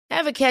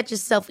Ever catch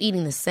yourself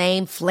eating the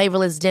same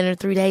flavorless dinner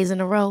 3 days in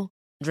a row?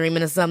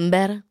 Dreaming of something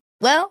better?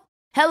 Well,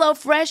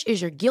 HelloFresh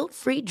is your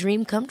guilt-free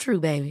dream come true,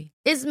 baby.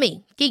 It's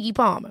me, Keke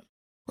Palmer.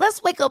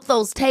 Let's wake up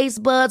those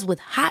taste buds with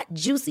hot,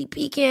 juicy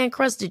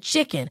pecan-crusted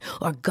chicken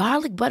or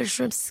garlic butter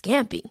shrimp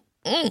scampi.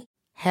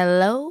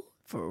 Hello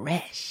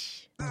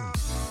Fresh.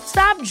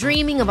 Stop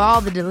dreaming of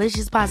all the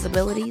delicious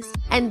possibilities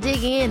and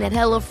dig in at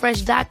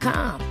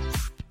HelloFresh.com.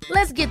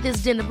 Let's get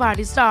this dinner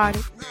party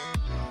started.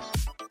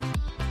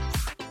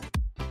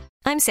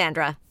 I'm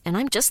Sandra, and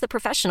I'm just the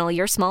professional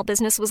your small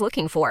business was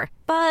looking for.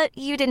 But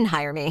you didn't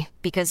hire me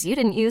because you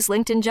didn't use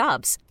LinkedIn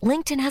Jobs.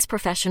 LinkedIn has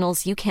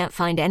professionals you can't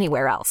find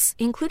anywhere else,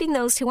 including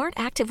those who aren't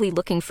actively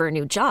looking for a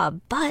new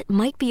job, but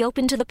might be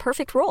open to the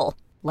perfect role,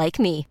 like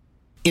me.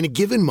 In a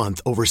given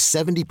month, over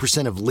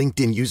 70% of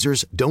LinkedIn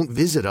users don't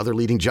visit other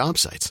leading job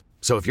sites.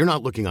 So if you're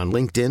not looking on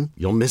LinkedIn,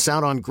 you'll miss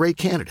out on great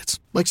candidates,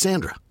 like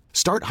Sandra.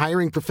 Start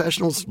hiring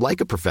professionals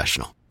like a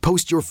professional.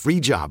 Post your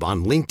free job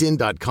on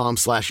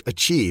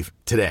linkedin.com/achieve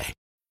today.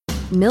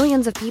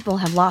 Millions of people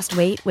have lost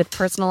weight with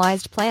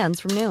personalized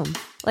plans from Noom.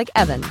 Like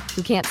Evan,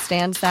 who can't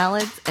stand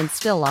salads and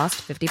still lost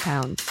 50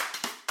 pounds.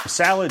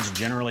 Salads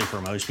generally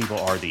for most people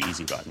are the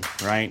easy button,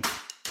 right?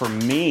 For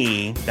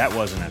me, that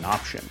wasn't an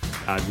option.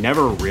 I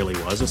never really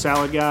was a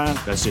salad guy.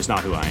 That's just not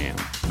who I am.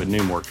 But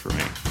Noom worked for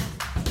me.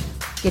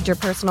 Get your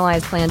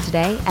personalized plan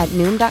today at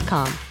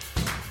Noom.com.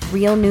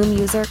 Real Noom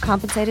user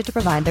compensated to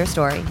provide their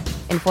story.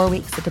 In 4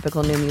 weeks, the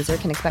typical Noom user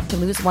can expect to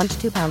lose 1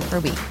 to 2 pounds per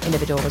week.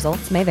 Individual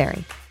results may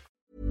vary.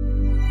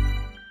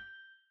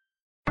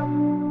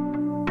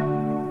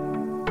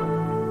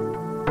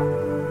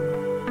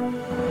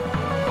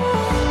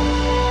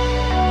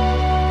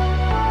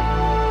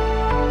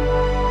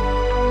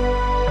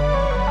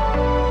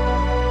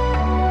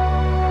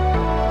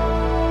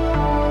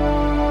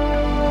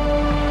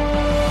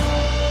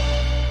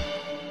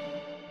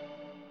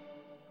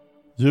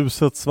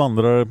 Ljusets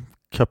vandrare,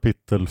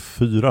 kapitel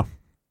 4.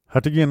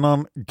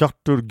 Hertiginnan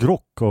Gartur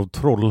Grock av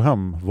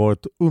Trollhem var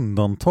ett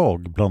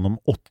undantag bland de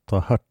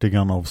 8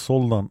 hertigarna av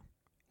Soldan.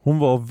 Hon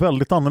var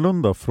väldigt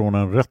annorlunda från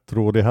en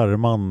rättrådig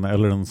herreman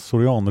eller en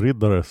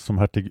sorianriddare som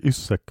hertig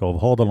Ysek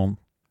av Hadalon.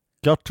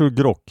 Gartur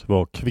Grock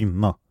var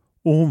kvinna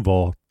och hon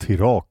var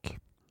tirak.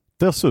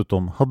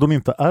 Dessutom hade hon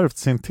inte ärvt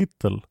sin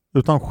titel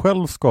utan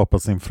själv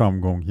skapat sin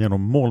framgång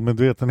genom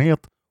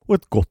målmedvetenhet och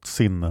ett gott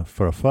sinne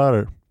för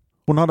affärer.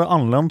 Hon hade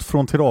anlänt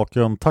från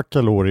Tirakön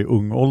Takalor i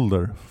ung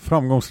ålder,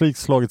 framgångsrikt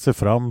slagit sig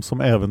fram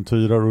som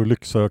äventyrare och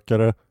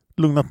lycksökare,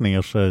 lugnat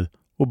ner sig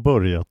och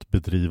börjat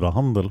bedriva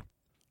handel.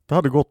 Det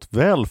hade gått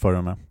väl för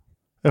henne.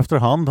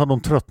 Efterhand hade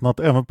hon tröttnat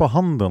även på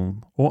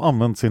handeln och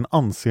använt sin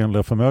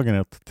ansenliga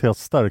förmögenhet till att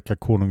stärka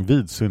konung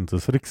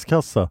Vidsyntes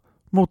rikskassa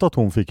mot att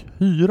hon fick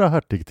hyra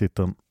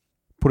hertigtiteln.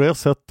 På det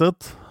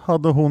sättet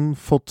hade hon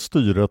fått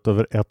styret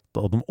över ett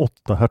av de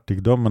 8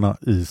 hertigdömena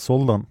i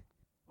Soldan.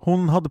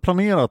 Hon hade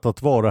planerat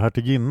att vara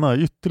hertiginna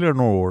i ytterligare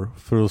några år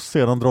för att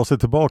sedan dra sig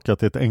tillbaka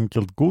till ett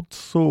enkelt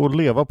gods och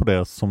leva på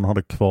det som hon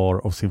hade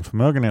kvar av sin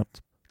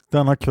förmögenhet.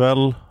 Denna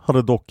kväll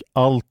hade dock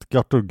allt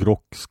Gartur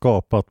Grock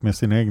skapat med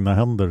sina egna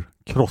händer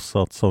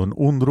krossats av en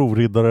ond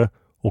rovriddare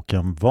och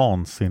en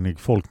vansinnig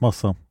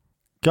folkmassa.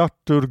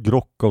 Gartur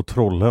Grock av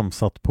Trollhem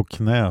satt på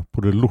knä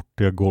på det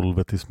lortiga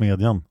golvet i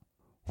smedjan.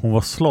 Hon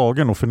var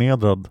slagen och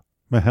förnedrad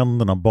med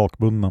händerna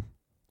bakbundna.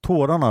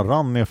 Tårarna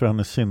rann ner för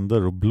hennes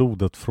kinder och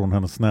blodet från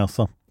hennes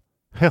näsa.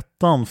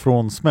 Hettan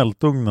från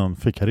smältugnen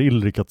fick herr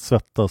Ilrik att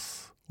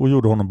svettas och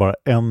gjorde honom bara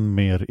än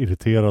mer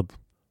irriterad.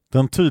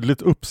 Den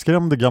tydligt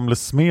uppskrämde gamle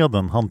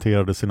smeden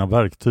hanterade sina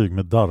verktyg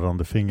med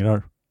darrande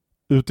fingrar.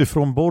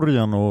 Utifrån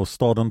borgen och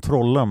staden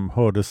Trollhem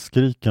hördes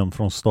skriken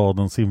från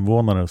stadens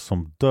invånare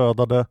som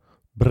dödade,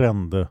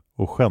 brände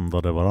och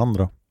skändade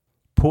varandra.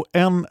 På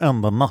en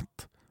enda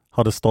natt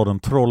hade staden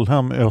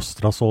Trollhem i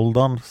östra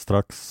Soldan,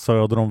 strax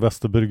söder om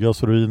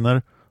Västerbryggas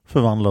ruiner,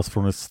 förvandlats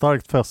från ett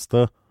starkt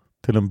fäste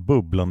till en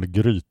bubblande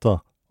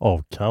gryta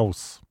av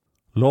kaos.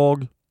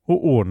 Lag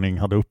och ordning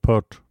hade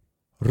upphört.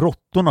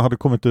 Råttorna hade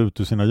kommit ut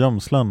ur sina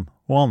gömslen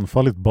och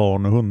anfallit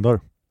barn och hundar.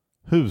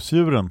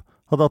 Husdjuren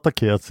hade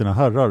attackerat sina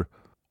herrar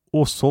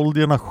och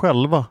soldierna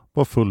själva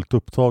var fullt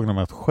upptagna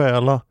med att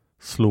stjäla,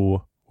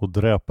 slå och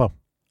dräpa.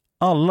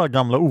 Alla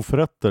gamla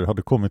oförrätter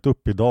hade kommit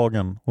upp i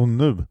dagen och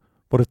nu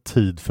var det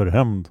tid för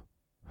hämnd.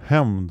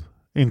 Hämnd,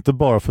 inte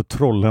bara för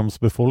Trollhems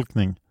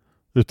befolkning,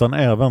 utan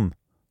även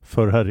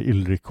för herr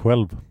Ilrik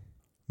själv.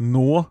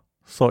 Nå,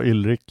 sa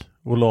Ilrik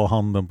och la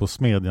handen på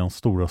smedjans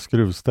stora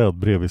skruvstäd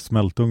bredvid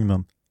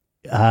smältugnen.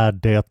 Är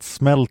det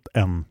smält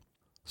än?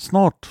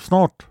 Snart,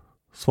 snart,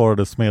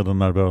 svarade smeden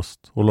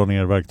nervöst och la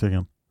ner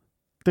verktygen.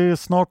 Det är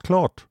snart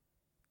klart.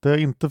 Det jag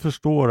inte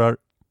förstår är...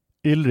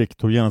 Ilrik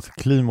tog genast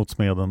ett kliv mot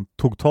smeden,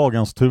 tog tag i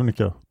hans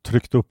tunika,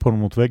 tryckte upp honom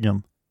mot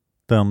väggen.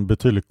 Den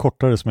betydligt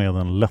kortare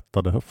smeden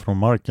lättade från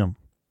marken.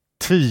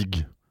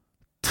 Tig!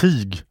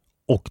 Tig!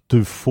 Och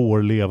du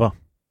får leva.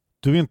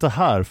 Du är inte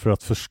här för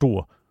att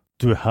förstå.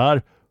 Du är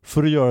här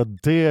för att göra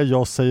det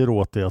jag säger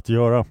åt dig att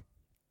göra.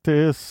 Det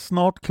är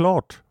snart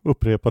klart,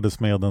 upprepade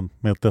smeden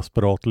med ett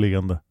desperat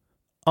leende.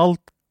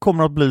 Allt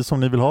kommer att bli som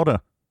ni vill ha det.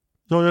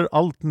 Jag gör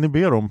allt ni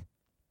ber om.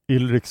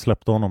 Ilrik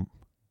släppte honom.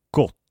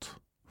 Gott.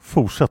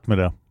 Fortsätt med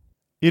det.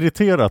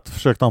 Irriterat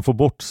försökte han få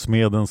bort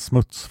smedens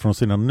smuts från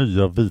sina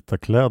nya vita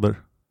kläder.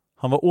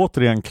 Han var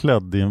återigen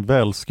klädd i en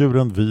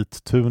välskuren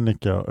vit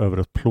tunika över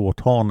ett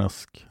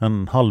plåtharnesk,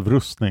 en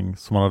halvrustning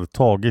som han hade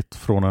tagit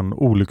från en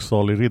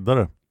olycksalig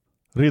riddare.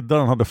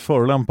 Riddaren hade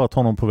förolämpat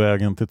honom på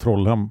vägen till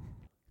Trollhem.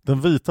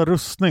 Den vita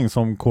rustning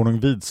som konung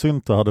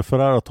Vidsynte hade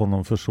förärat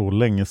honom för så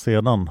länge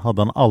sedan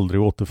hade han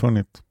aldrig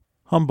återfunnit.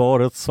 Han bar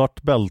ett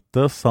svart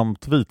bälte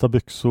samt vita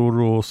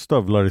byxor och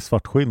stövlar i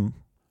svart skinn.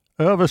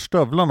 Över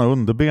stövlarna och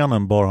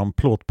underbenen bar han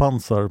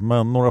plåtpansar,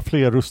 men några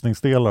fler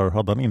rustningsdelar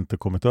hade han inte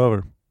kommit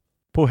över.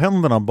 På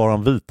händerna bar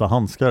han vita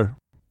handskar.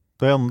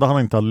 Det enda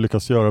han inte hade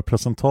lyckats göra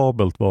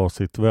presentabelt var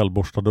sitt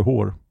välborstade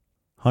hår.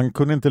 Han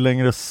kunde inte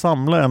längre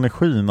samla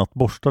energin att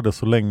borsta det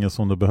så länge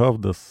som det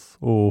behövdes,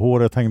 och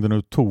håret hängde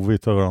nu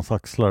tovigt över hans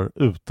axlar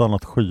utan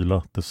att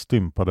skyla det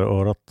stympade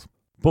örat.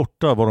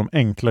 Borta var de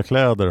enkla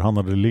kläder han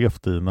hade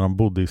levt i när han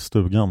bodde i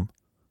stugan.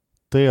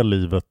 Det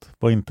livet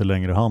var inte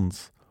längre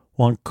hans,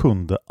 och han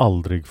kunde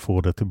aldrig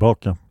få det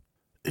tillbaka.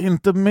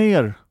 Inte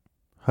mer!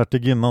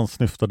 Hertiginnan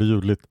snyftade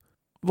ljudligt.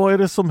 Vad är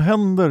det som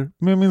händer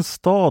med min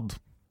stad?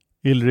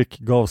 Ilrik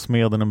gav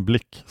smeden en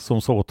blick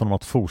som sa åt honom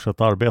att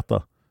fortsätta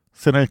arbeta.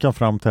 Sedan gick han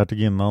fram till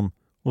hertiginnan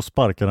och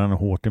sparkade henne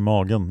hårt i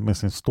magen med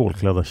sin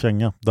stålklädda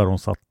känga där hon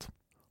satt.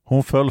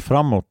 Hon föll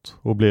framåt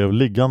och blev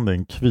liggande i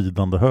en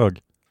kvidande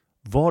hög.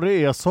 Vad det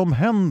är som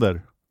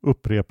händer?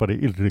 Upprepade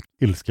Ilrik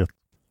ilsket.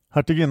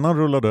 Hertiginnan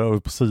rullade över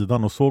på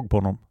sidan och såg på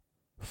honom.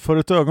 För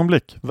ett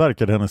ögonblick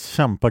verkade hennes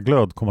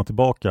kämpaglöd komma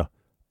tillbaka.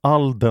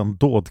 All den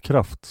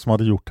dådkraft som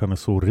hade gjort henne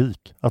så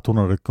rik att hon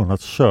hade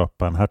kunnat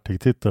köpa en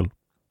hertigtitel.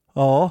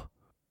 Ja,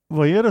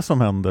 vad är det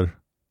som händer?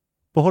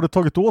 Vad har det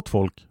tagit åt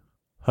folk?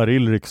 Herr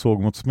Ilrik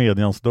såg mot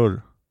smedjans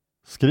dörr.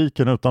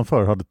 Skriken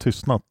utanför hade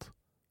tystnat.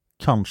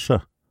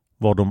 Kanske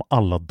var de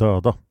alla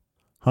döda.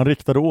 Han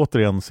riktade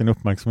återigen sin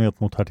uppmärksamhet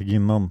mot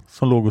hertiginnan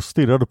som låg och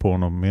stirrade på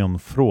honom med en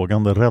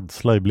frågande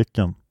rädsla i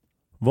blicken.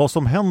 Vad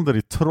som händer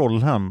i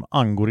Trollhem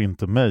angår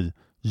inte mig.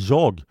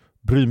 Jag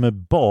bryr mig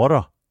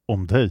bara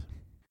om dig.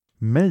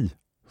 Mig,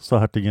 sa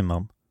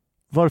hertiginnan.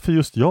 Varför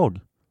just jag?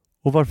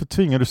 Och varför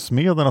tvingar du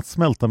smeden att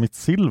smälta mitt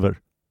silver?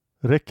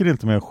 Räcker det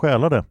inte med att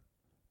stjäla det?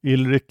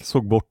 Ilrik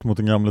såg bort mot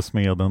den gamla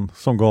smeden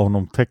som gav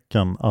honom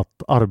tecken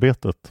att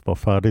arbetet var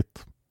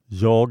färdigt.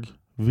 Jag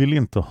vill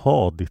inte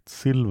ha ditt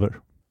silver.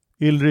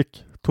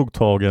 Ilrik tog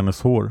tag i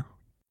hennes hår.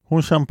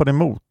 Hon kämpade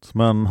emot,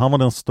 men han var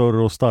den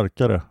större och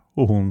starkare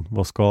och hon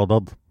var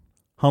skadad.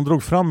 Han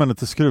drog fram henne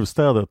till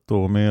skruvstädet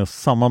och med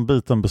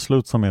sammanbiten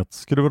beslutsamhet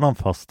skruvade han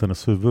fast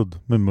hennes huvud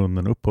med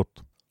munnen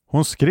uppåt.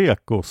 Hon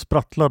skrek och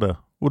sprattlade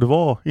och det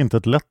var inte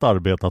ett lätt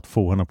arbete att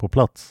få henne på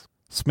plats.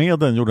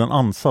 Smeden gjorde en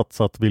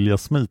ansats att vilja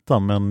smita,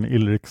 men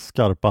Ilriks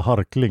skarpa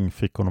harkling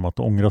fick honom att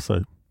ångra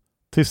sig.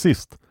 Till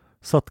sist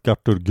satt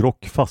Gartur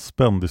Grock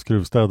fastspänd i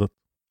skruvstädet.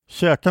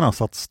 Käkarna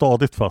satt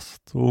stadigt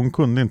fast och hon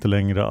kunde inte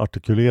längre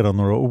artikulera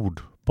några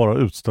ord, bara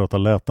utstöta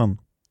läten.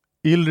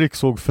 Ilrik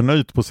såg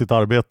förnöjt på sitt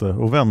arbete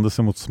och vände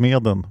sig mot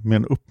smeden med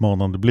en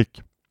uppmanande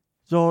blick.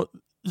 Jag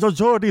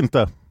gör det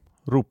inte,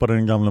 ropade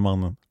den gamle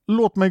mannen.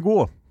 Låt mig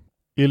gå.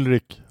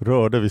 Ilrik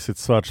rörde vid sitt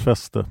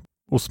svärdsfäste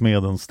och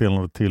smeden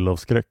stelnade till av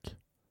skräck.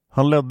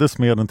 Han ledde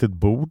smeden till ett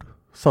bord,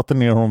 satte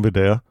ner honom vid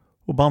det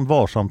och band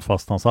varsamt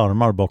fast hans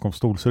armar bakom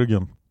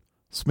stolsryggen.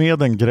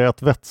 Smeden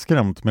grät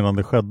vettskrämt medan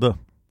det skedde,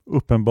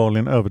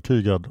 uppenbarligen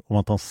övertygad om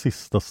att hans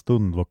sista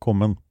stund var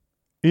kommen.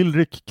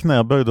 Ilrik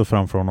knäböjde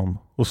framför honom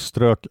och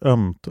strök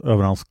ömt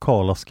över hans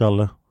kala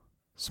skalle.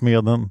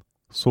 Smeden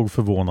såg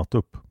förvånat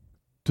upp.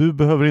 Du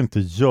behöver inte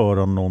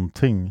göra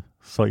någonting,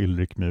 sa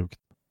Ilrik mjukt.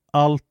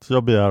 Allt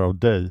jag begär av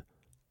dig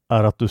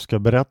är att du ska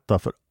berätta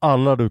för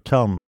alla du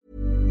kan.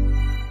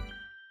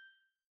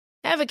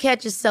 Ever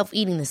catch yourself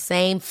eating the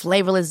same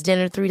flavorless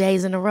dinner 3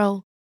 days in a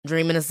row?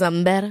 Dreaming of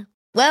something better?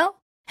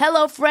 Well,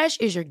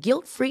 HelloFresh is your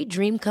guilt-free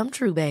dream come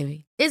true,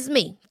 baby. It's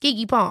me,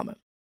 Keke Palmer.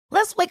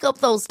 Let's wake up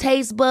those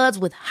taste buds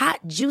with hot,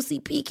 juicy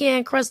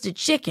pecan-crusted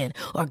chicken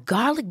or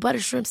garlic butter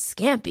shrimp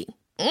scampi.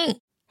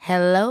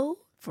 Hello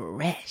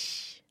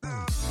Fresh.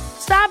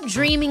 Stop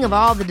dreaming of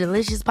all the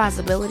delicious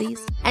possibilities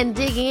and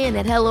dig in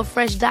at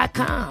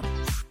HelloFresh.com.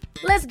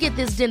 Let's get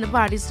this dinner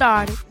party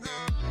started.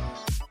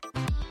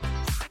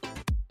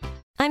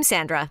 I'm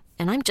Sandra,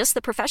 and I'm just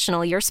the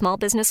professional your small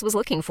business was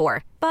looking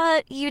for.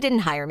 But you didn't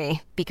hire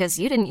me because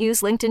you didn't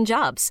use LinkedIn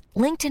Jobs.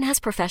 LinkedIn has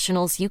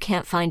professionals you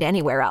can't find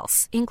anywhere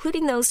else,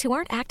 including those who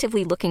aren't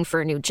actively looking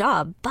for a new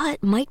job,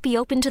 but might be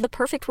open to the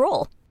perfect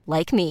role,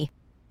 like me.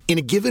 In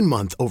a given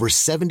month, over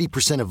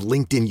 70% of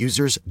LinkedIn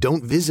users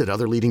don't visit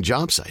other leading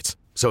job sites.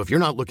 So if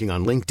you're not looking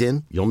on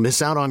LinkedIn, you'll miss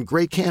out on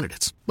great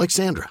candidates like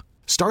Sandra.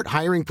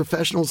 Start hiring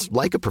professionals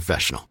like a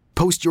professional.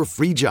 Post your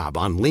free job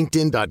on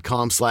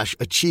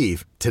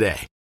linkedin.com/achieve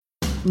today.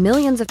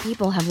 Millions of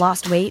people have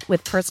lost weight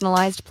with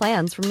personalized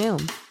plans from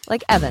Noom.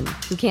 Like Evan,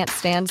 who can't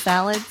stand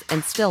salads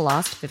and still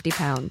lost 50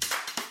 pounds.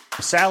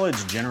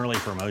 Salads generally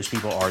for most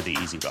people are the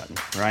easy button,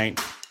 right?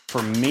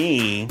 For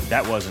me,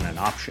 that wasn't an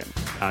option.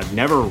 I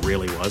never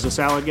really was a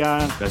salad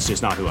guy. That's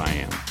just not who I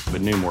am.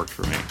 But Noom worked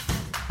for me.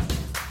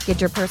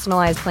 Get your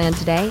personalized plan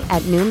today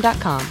at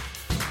Noom.com.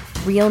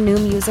 Real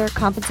Noom user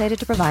compensated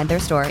to provide their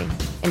story.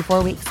 In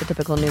 4 weeks, the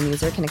typical Noom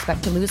user can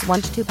expect to lose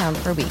 1 to 2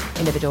 pounds per week.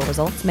 Individual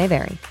results may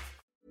vary.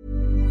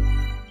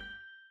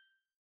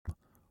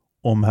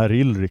 Om herr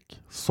Ilrik,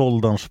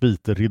 Soldans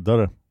vite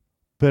riddare.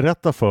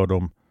 Berätta för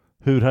dem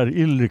hur herr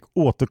Ilrik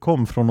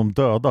återkom från de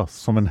döda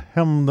som en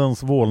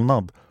hämndens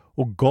vålnad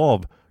och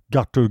gav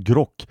Gartur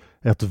Grock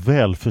ett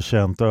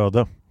välförtjänt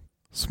öde.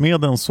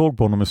 Smeden såg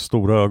på honom med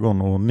stora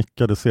ögon och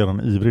nickade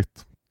sedan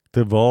ivrigt.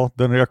 Det var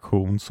den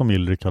reaktion som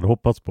Ilrik hade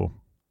hoppats på.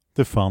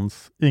 Det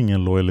fanns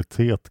ingen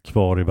lojalitet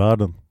kvar i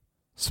världen.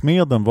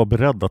 Smeden var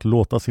beredd att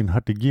låta sin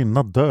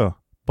hertiginna dö,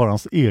 bara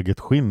hans eget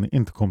skinn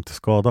inte kom till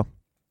skada.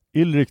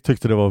 Ilrik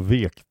tyckte det var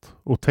vekt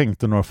och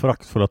tänkte några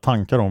föraktfulla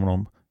tankar om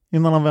honom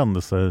innan han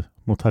vände sig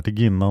mot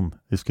hertiginnan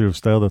i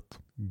skruvstädet.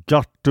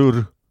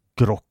 Gartur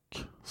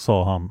Grock,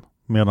 sa han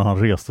medan han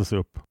reste sig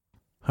upp.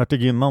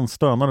 Hertiginnan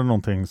stönade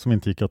någonting som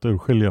inte gick att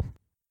urskilja.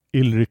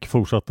 Ilrik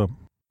fortsatte.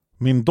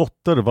 Min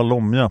dotter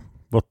Valomja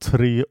var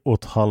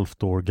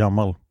 3,5 år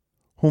gammal.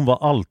 Hon var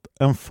allt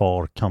en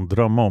far kan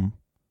drömma om.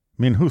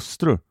 Min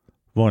hustru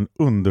var en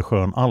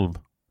underskön alv.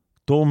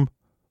 De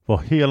var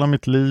hela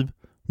mitt liv,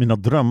 mina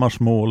drömmars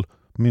mål,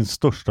 min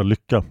största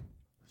lycka.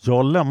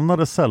 Jag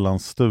lämnade sällan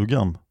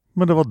stugan,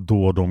 men det var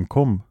då de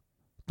kom.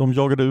 De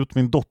jagade ut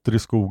min dotter i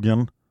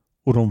skogen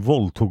och de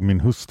våldtog min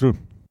hustru.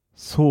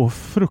 Så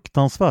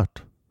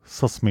fruktansvärt,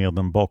 sa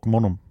smeden bakom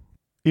honom.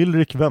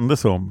 Ilrik vände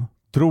sig om,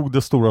 drog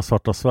det stora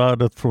svarta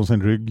svärdet från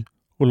sin rygg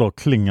och la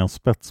klingan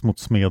spets mot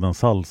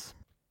smedens hals.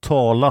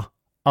 Tala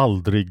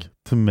aldrig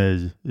till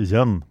mig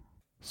igen.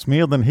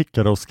 Smeden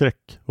hickade av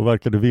skräck och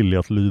verkade villig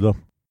att lyda.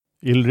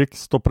 Ilrik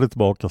stoppade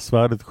tillbaka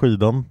svärdet i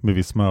skidan med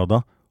viss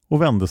möda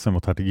och vände sig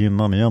mot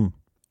hertiginnan igen.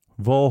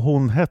 Vad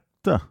hon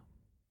hette?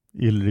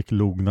 Ilrik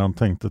log när han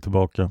tänkte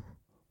tillbaka.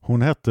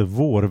 Hon hette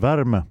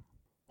Vårvärme.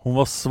 Hon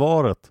var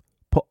svaret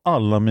på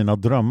alla mina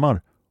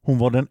drömmar. Hon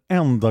var den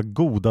enda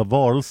goda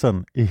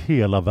varelsen i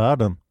hela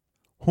världen.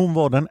 Hon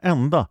var den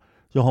enda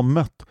jag har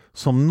mött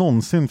som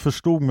någonsin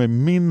förstod mig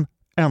min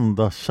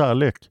enda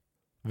kärlek.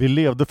 Vi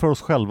levde för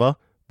oss själva.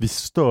 Vi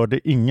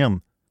störde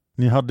ingen.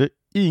 Ni hade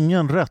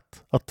ingen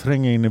rätt att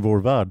tränga in i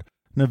vår värld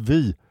när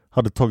vi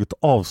hade tagit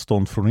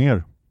avstånd från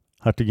er.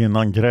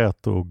 Hertiginnan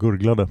grät och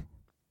gurglade.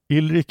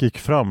 Ilrik gick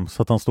fram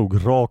så att han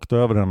stod rakt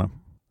över henne.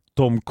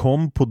 De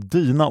kom på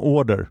dina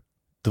order.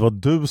 Det var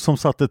du som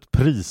satte ett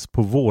pris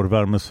på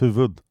Vårvärmes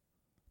huvud.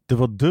 Det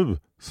var du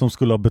som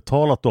skulle ha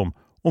betalat dem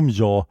om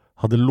jag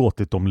hade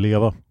låtit dem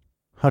leva.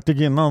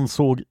 Hertiginnan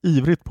såg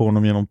ivrigt på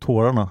honom genom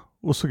tårarna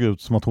och såg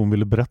ut som att hon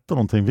ville berätta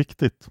någonting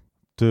viktigt.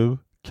 Du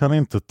kan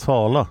inte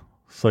tala,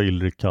 sa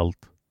Ilrik kallt.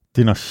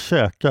 Dina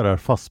käkar är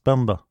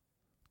fastspända.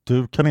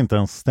 Du kan inte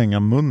ens stänga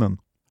munnen.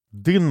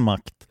 Din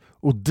makt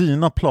och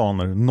dina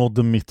planer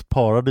nådde mitt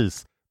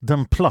paradis.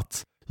 Den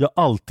plats jag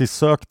alltid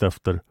sökt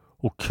efter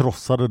och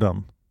krossade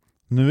den.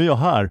 Nu är jag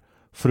här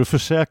för att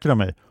försäkra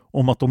mig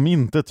om att de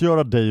inte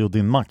göra dig och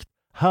din makt.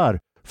 Här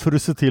för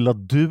att se till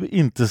att du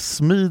inte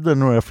smider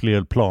några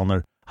fler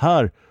planer.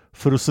 Här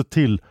för att se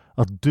till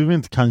att du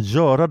inte kan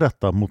göra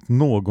detta mot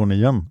någon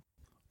igen.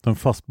 Den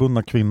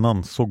fastbundna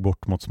kvinnan såg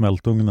bort mot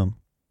smältugnen.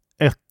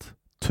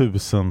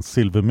 1000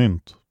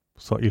 silvermynt,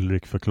 sa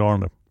Ilrik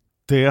förklarande.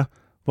 Det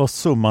var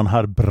summan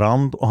herr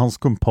Brand och hans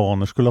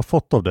kumpaner skulle ha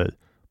fått av dig,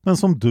 men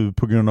som du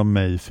på grund av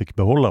mig fick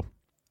behålla.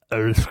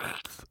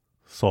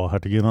 Sa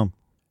hertiginnan.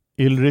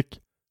 Ilrik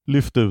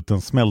lyfte ut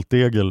en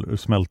smältegel ur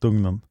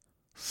smältugnen.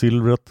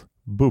 Silvret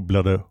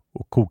bubblade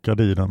och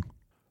kokade i den.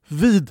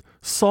 Vid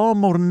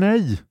samor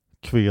nej,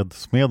 kved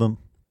smeden.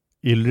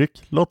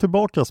 Ilrik la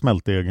tillbaka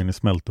smältegeln i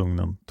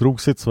smältugnen,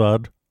 drog sitt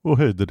svärd och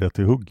höjde det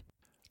till hugg.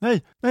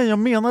 Nej, jag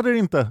menar det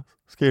inte,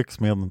 skrek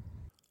smeden.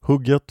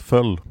 Hugget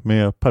föll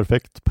med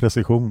perfekt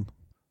precision.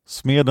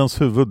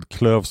 Smedens huvud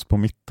klövs på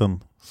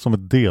mitten som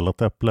ett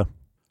delat äpple.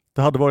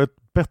 Det hade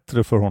varit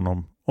bättre för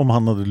honom om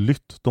han hade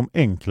lytt de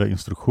enkla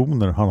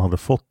instruktioner han hade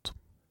fått.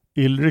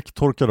 Ilrik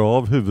torkade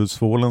av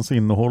huvudsvålens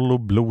innehåll och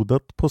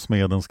blodet på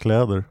smedens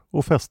kläder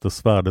och fäste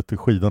svärdet i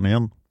skidan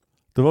igen.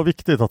 Det var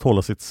viktigt att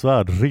hålla sitt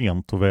svärd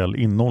rent och väl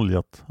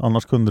inoljat,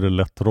 annars kunde det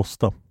lätt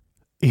rosta.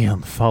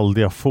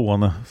 Enfaldiga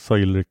fåne, sa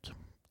Ilrik.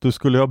 Du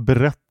skulle ha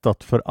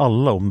berättat för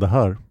alla om det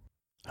här.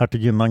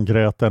 Hertiginnan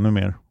grät ännu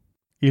mer.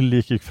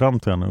 Ilrik gick fram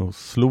till henne och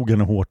slog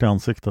henne hårt i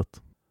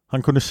ansiktet.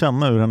 Han kunde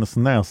känna hur hennes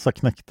näsa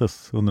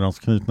knäcktes under hans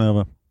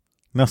knytnäve.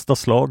 Nästa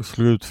slag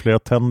slog ut flera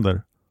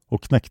tänder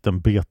och knäckte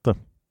en bete.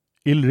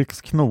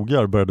 Ilriks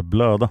knogar började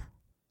blöda.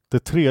 Det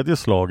tredje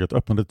slaget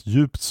öppnade ett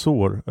djupt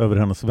sår över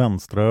hennes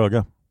vänstra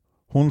öga.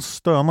 Hon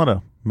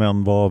stönade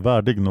men var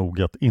värdig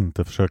nog att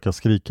inte försöka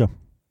skrika.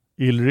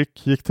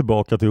 Ilrik gick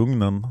tillbaka till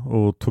ugnen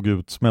och tog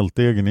ut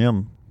smältdegen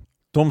igen.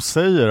 De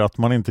säger att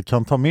man inte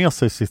kan ta med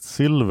sig sitt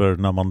silver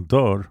när man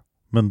dör,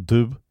 men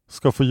du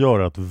ska få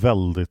göra ett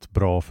väldigt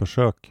bra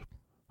försök.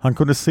 Han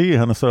kunde se i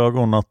hennes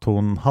ögon att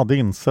hon hade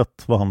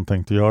insett vad han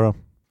tänkte göra.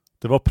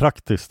 Det var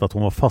praktiskt att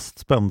hon var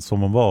fastspänd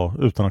som hon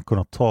var utan att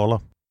kunna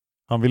tala.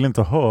 Han ville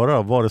inte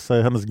höra vare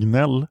sig hennes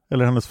gnäll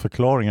eller hennes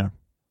förklaringar.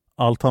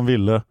 Allt han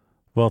ville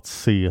var att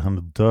se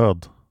henne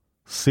död.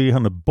 Se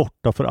henne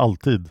borta för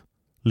alltid.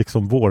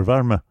 Liksom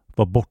vårvärme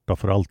var borta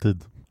för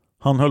alltid.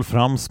 Han höll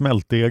fram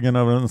smältdegen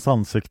över hennes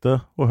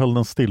ansikte och höll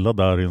den stilla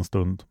där i en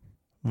stund.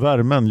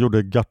 Värmen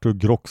gjorde Gertrud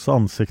Grocks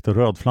ansikte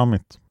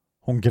rödflammigt.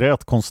 Hon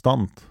grät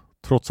konstant,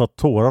 trots att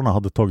tårarna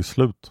hade tagit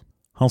slut.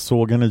 Han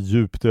såg henne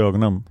djupt i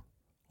ögonen.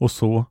 Och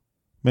så,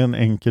 med en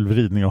enkel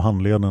vridning av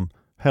handleden,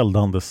 hällde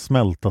han det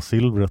smälta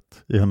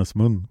silvret i hennes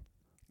mun.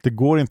 Det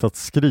går inte att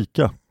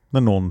skrika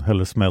när någon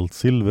häller smält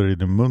silver i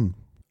din mun.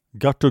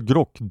 Gertrud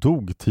Grock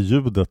dog till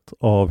ljudet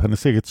av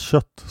hennes eget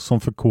kött som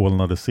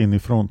förkolnades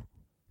inifrån.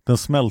 Den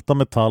smälta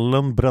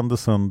metallen brände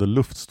sönder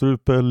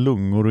luftstrupe,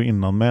 lungor och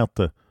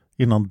innanmäte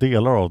innan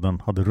delar av den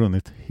hade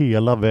runnit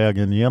hela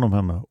vägen genom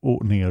henne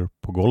och ner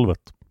på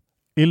golvet.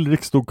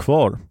 Ilrik stod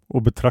kvar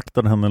och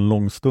betraktade henne en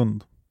lång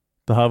stund.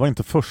 Det här var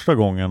inte första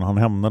gången han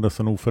hämnades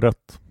en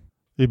oförrätt.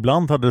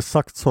 Ibland hade det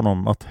sagts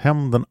honom att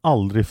hämnden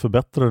aldrig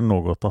förbättrade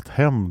något, att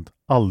hämnd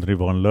aldrig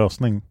var en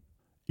lösning.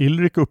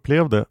 Ilrik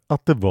upplevde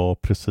att det var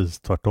precis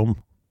tvärtom.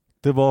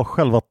 Det var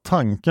själva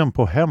tanken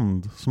på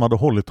hämnd som hade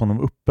hållit honom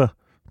uppe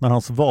när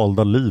hans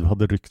valda liv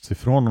hade ryckts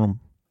ifrån honom.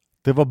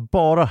 Det var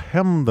bara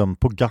hämnden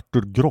på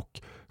Gertrud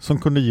Grock som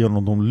kunde ge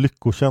honom de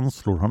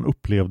lyckokänslor han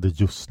upplevde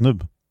just nu.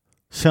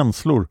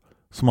 Känslor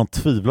som han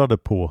tvivlade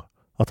på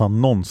att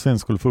han någonsin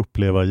skulle få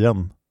uppleva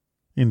igen.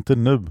 Inte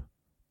nu.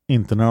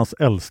 Inte när hans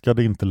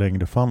älskade inte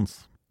längre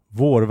fanns.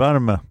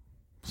 Vårvärme,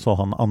 sa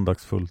han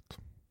andaktsfullt.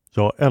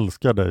 Jag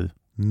älskar dig,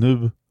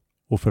 nu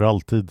och för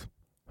alltid.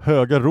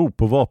 Höga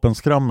rop och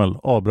vapenskrammel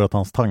avbröt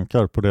hans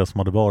tankar på det som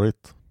hade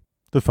varit.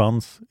 Det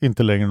fanns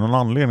inte längre någon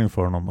anledning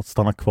för honom att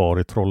stanna kvar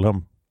i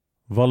Trollhem.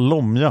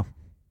 Valomja,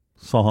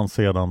 sa han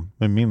sedan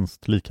med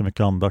minst lika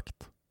mycket andakt.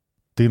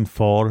 Din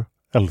far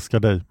älskar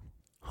dig.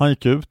 Han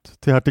gick ut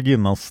till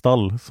hertiginnans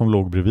stall som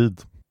låg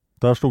bredvid.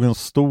 Där stod en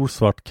stor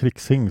svart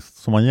krigshingst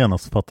som han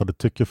genast fattade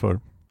tycke för.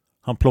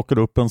 Han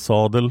plockade upp en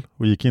sadel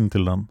och gick in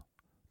till den.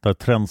 Där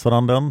tränsade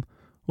han den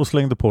och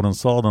slängde på den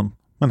sadeln,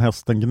 men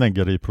hästen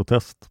gnäggade i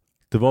protest.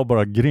 Det var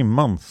bara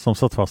grimman som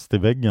satt fast i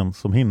väggen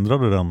som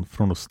hindrade den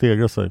från att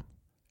stegra sig.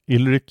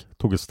 Ilrik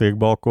tog ett steg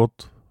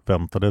bakåt,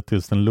 väntade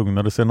tills den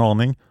lugnade sig en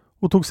aning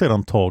och tog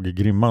sedan tag i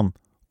grimman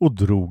och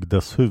drog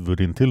dess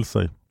huvud in till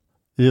sig.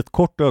 I ett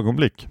kort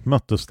ögonblick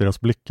möttes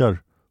deras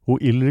blickar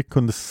och Ilrik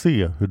kunde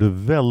se hur det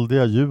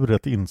väldiga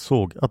djuret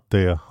insåg att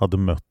det hade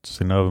mött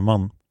sin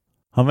överman.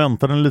 Han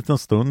väntade en liten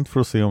stund för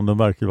att se om den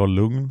verkligen var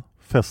lugn,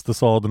 fäste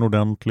sadeln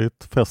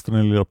ordentligt, fäste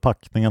den lilla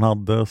packningen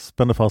hade,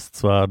 spände fast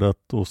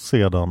svärdet och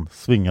sedan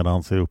svingade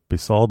han sig upp i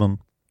sadeln.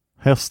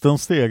 Hästen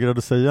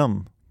stegrade sig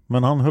igen,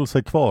 men han höll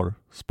sig kvar,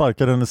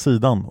 sparkade den i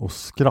sidan och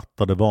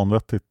skrattade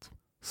vanvettigt.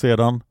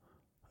 Sedan,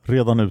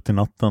 redan ut i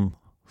natten,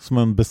 som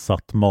en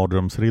besatt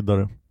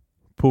mardrömsriddare.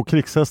 På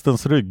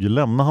krigshästens rygg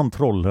lämnade han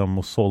Trollhem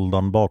och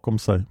Soldan bakom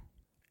sig.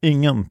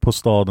 Ingen på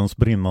stadens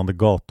brinnande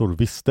gator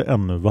visste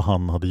ännu vad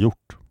han hade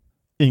gjort.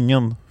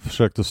 Ingen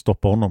försökte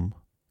stoppa honom.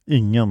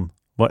 Ingen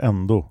var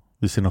ändå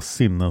vid sina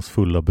sinnens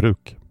fulla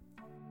bruk.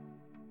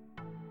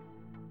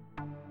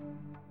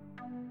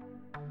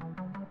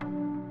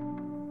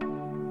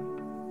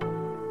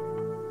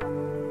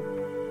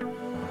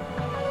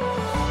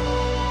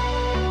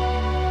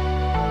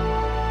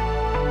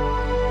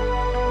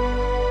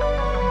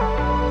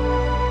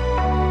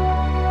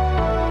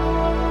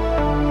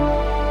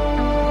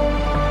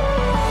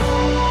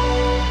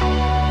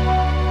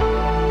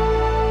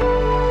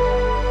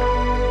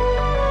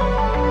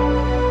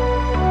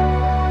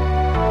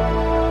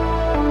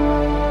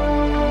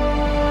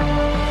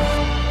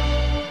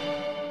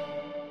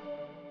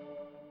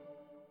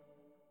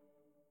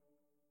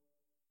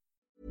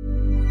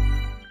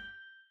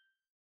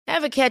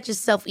 Ever catch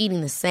yourself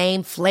eating the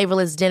same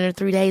flavorless dinner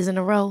 3 days in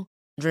a row?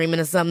 Dreaming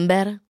of something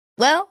better?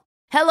 Well,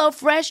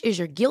 HelloFresh is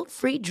your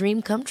guilt-free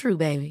dream come true,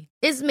 baby.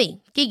 It's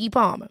me, Keke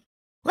Palmer.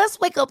 Let's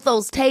wake up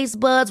those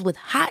taste buds with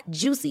hot,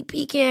 juicy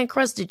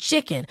pecan-crusted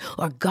chicken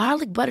or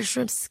garlic butter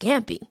shrimp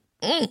scampi.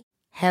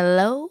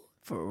 Hello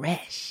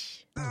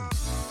Fresh.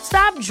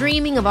 Stop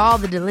dreaming of all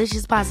the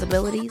delicious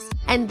possibilities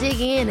and dig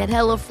in at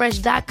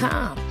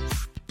HelloFresh.com.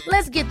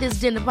 Let's get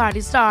this dinner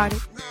party started.